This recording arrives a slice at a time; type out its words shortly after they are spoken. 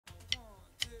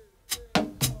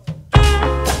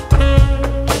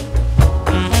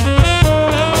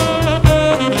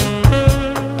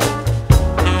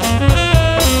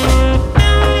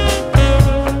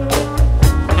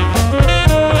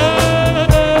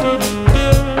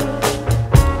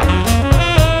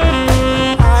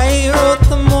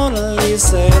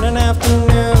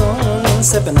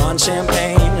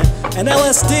and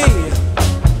LSD.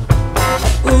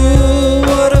 Ooh,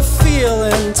 what a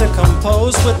feeling to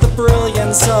compose with the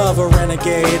brilliance of a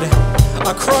renegade.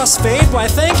 A crossfade, why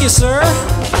thank you, sir.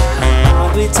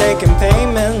 I'll be taking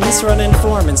payments, running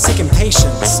form and seeking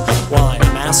patience while I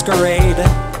masquerade.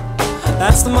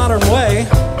 That's the modern way.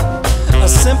 A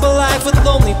simple life with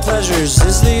lonely pleasures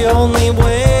is the only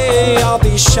way. I'll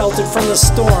be sheltered from the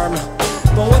storm,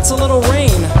 but what's a little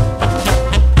rain?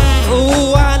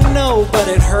 Ooh, I know, but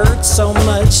it hurts so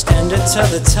much. Tender to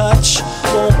the touch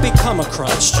won't become a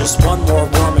crutch. Just one more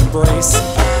warm embrace.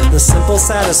 The simple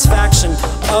satisfaction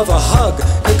of a hug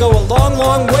could go a long,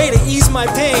 long way to ease my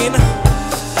pain.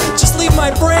 Just leave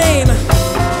my brain.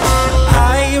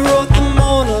 I wrote the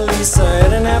Mona Lisa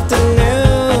in an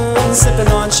afternoon,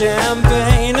 sipping on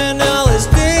champagne and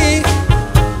LSD.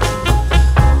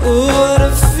 Ooh, what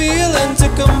a feeling to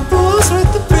compose with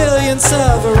the brilliance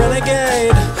of a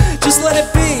renegade. Just let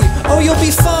it be, oh you'll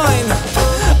be fine.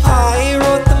 I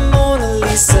wrote the Mona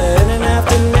Lisa in an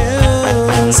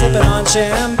afternoon, sipping on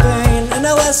champagne and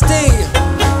LSD.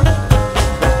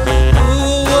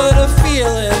 Ooh, what a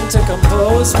feeling to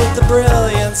compose with the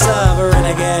brilliance of a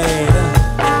renegade.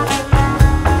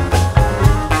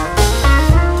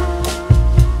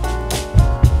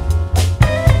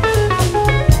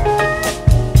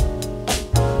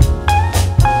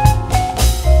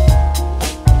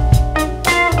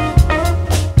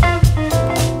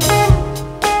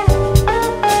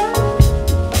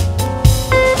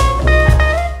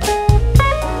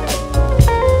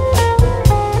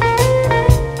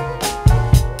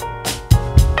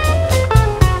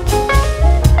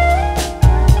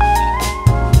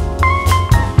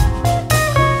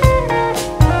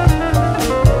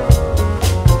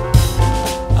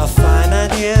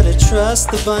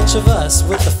 Trust the bunch of us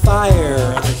with the fire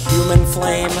of the human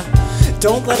flame.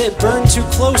 Don't let it burn too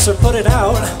close or put it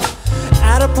out.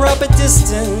 At a proper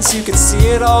distance you can see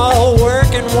it all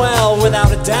working well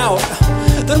without a doubt.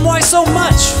 Then why so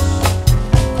much?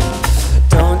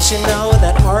 Don't you know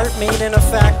that art made in a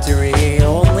factory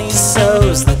only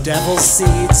sows the devil's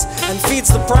seeds and feeds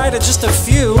the pride of just a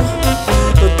few?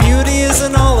 But beauty is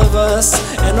in all of us,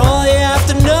 and all you have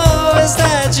to know is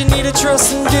that you need to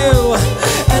trust and do,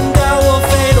 and that will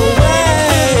fade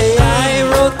away. I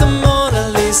wrote the Mona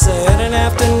Lisa in an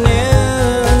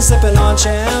afternoon, sipping on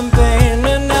champagne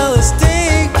and LSD.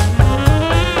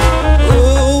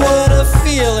 Ooh, what a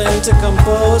feeling to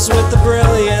compose with the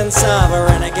brilliance of a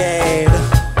renegade.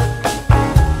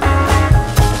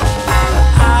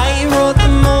 I wrote the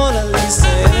Mona Lisa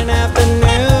in an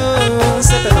afternoon,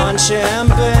 sipping on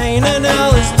champagne and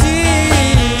LSD.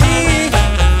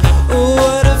 Ooh,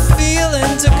 what a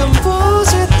feeling to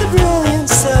compose with the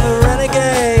brilliance of a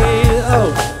renegade.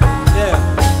 Oh, yeah.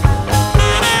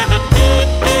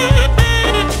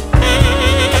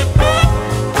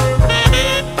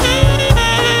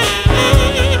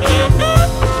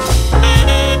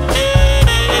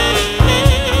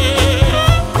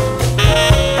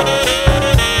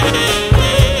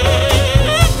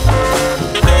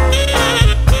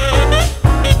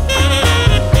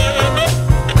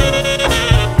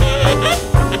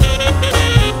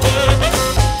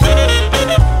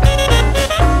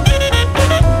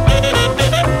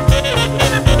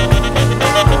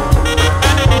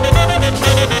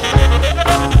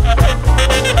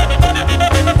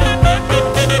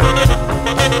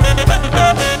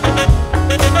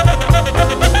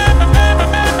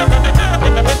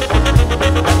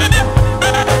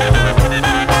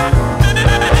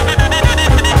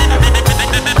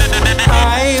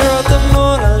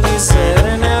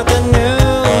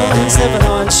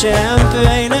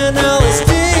 Champagne and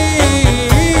LSD.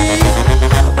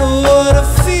 What a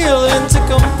feeling to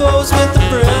compose with the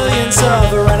brilliance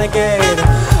of a renegade.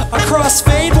 A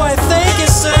crossfade, why thank you,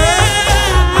 sir.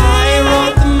 I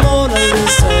wrote the Mona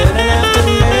Lisa in an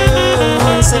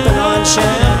afternoon, sipping on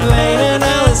champagne and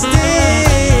LSD.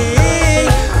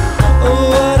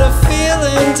 What a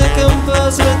feeling to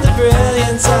compose with the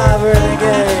brilliance of a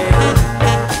renegade.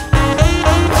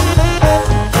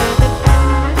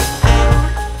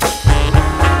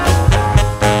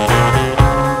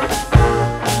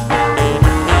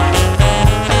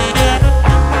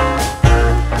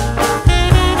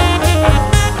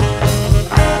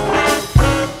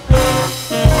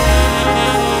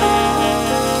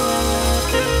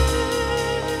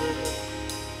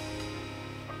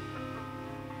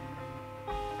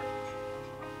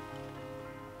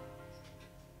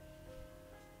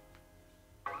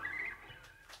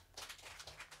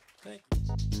 Thank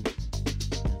you.